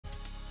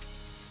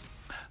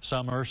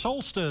Summer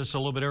solstice a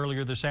little bit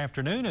earlier this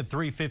afternoon at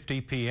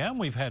 3:50 p.m.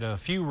 We've had a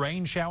few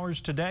rain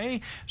showers today.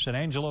 San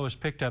Angelo has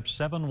picked up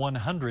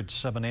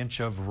 7/100ths of an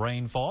inch of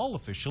rainfall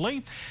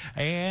officially.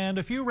 And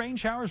a few rain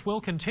showers will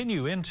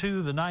continue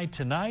into the night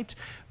tonight.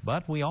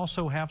 But we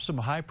also have some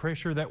high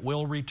pressure that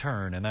will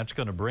return, and that's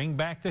going to bring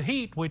back the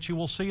heat, which you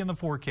will see in the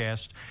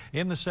forecast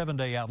in the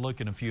 7-day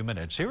outlook in a few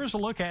minutes. Here's a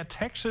look at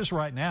Texas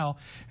right now,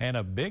 and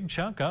a big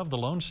chunk of the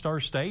Lone Star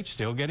State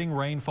still getting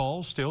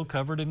rainfall, still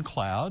covered in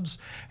clouds,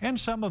 and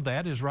some of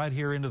that is right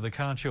here into the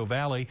Concho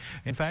Valley.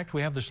 In fact,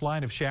 we have this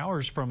line of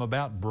showers from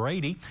about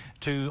Brady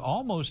to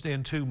almost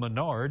into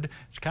Menard.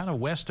 It's kind of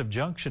west of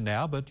Junction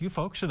now, but you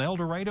folks in El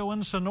Dorado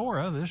and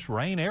Sonora, this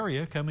rain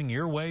area coming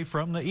your way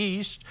from the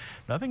east.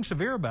 Nothing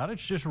severe about it.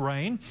 It's just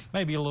rain,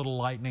 maybe a little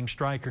lightning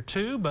strike or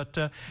two, but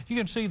you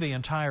can see the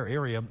entire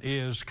area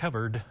is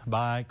covered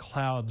by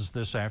clouds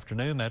this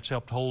afternoon. That's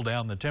helped hold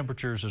down the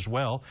temperatures as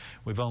well.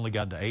 We've only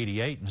got to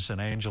 88 in San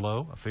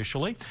Angelo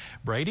officially.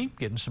 Brady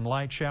getting some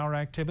light shower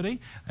activity.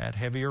 That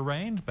heavier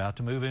rain about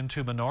to move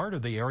into Menard, or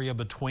the area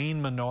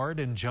between Menard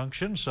and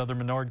Junction. Southern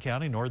Menard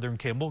County, northern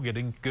Kimball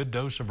getting good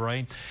dose of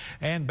rain,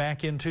 and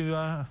back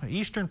into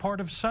eastern part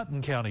of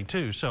Sutton County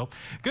too. So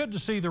good to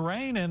see the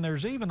rain, and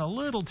there's even a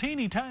little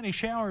teeny tiny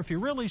shower if you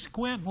really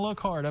squint and look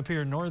hard up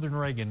here in northern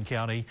Reagan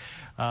County.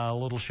 A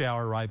little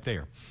shower right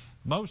there.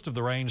 Most of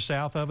the rain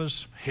south of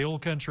us, hill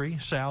country,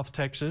 South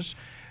Texas,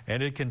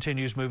 and it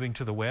continues moving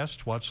to the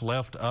west, what's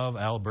left of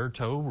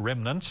Alberto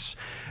remnants.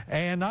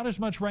 And not as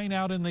much rain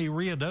out in the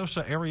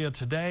Ruidoso area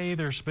today.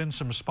 There's been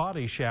some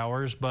spotty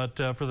showers, but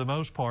for the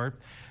most part,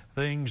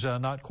 things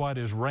not quite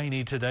as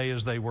rainy today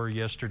as they were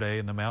yesterday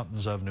in the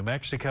mountains of New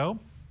Mexico.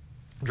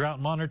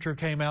 Drought monitor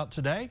came out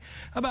today.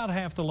 About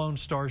half the Lone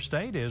Star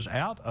State is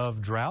out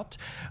of drought,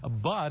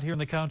 but here in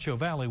the Concho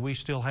Valley, we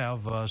still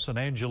have San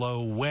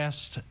Angelo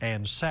west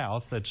and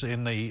south that's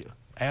in the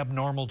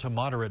abnormal to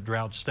moderate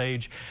drought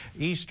stage.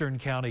 Eastern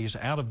counties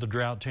out of the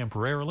drought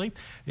temporarily.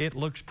 It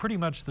looks pretty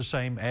much the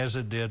same as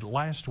it did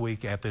last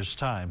week at this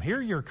time. Here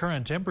are your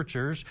current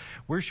temperatures.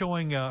 We're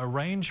showing a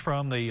range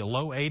from the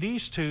low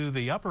 80s to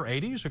the upper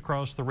 80s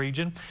across the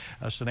region.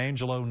 San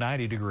Angelo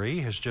 90 degree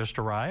has just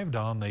arrived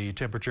on the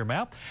temperature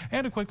map.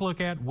 And a quick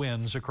look at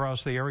winds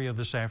across the area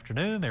this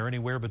afternoon. They're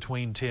anywhere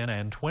between 10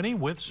 and 20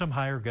 with some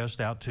higher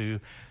gusts out to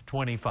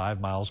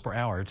 25 miles per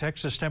hour.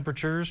 Texas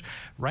temperatures,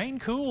 rain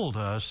cooled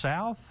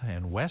south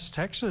and west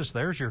Texas.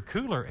 There's your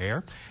cooler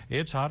air.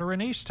 It's hotter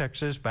in East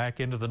Texas, back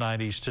into the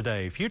 90s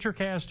today.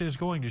 Futurecast is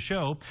going to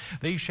show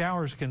these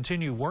showers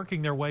continue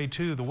working their way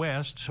to the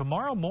west.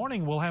 Tomorrow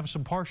morning we'll have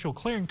some partial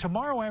clearing.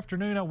 Tomorrow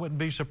afternoon I wouldn't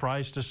be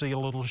surprised to see a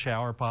little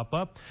shower pop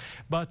up,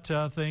 but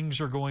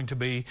things are going to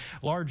be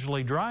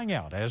largely drying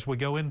out as we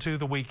go into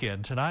the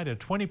weekend. Tonight a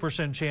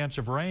 20% chance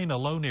of rain, a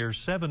low near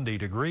 70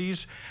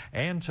 degrees,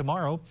 and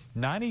tomorrow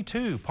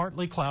 92,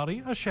 partly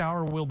cloudy. A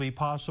shower will be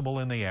possible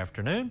in the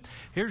afternoon.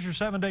 Here's your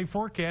 7-day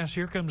forecast.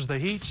 Here comes the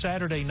heat.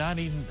 Saturday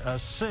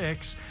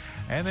 96,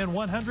 and then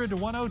 100 to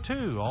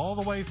 102 all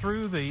the way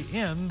through the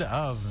end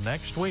of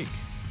next week.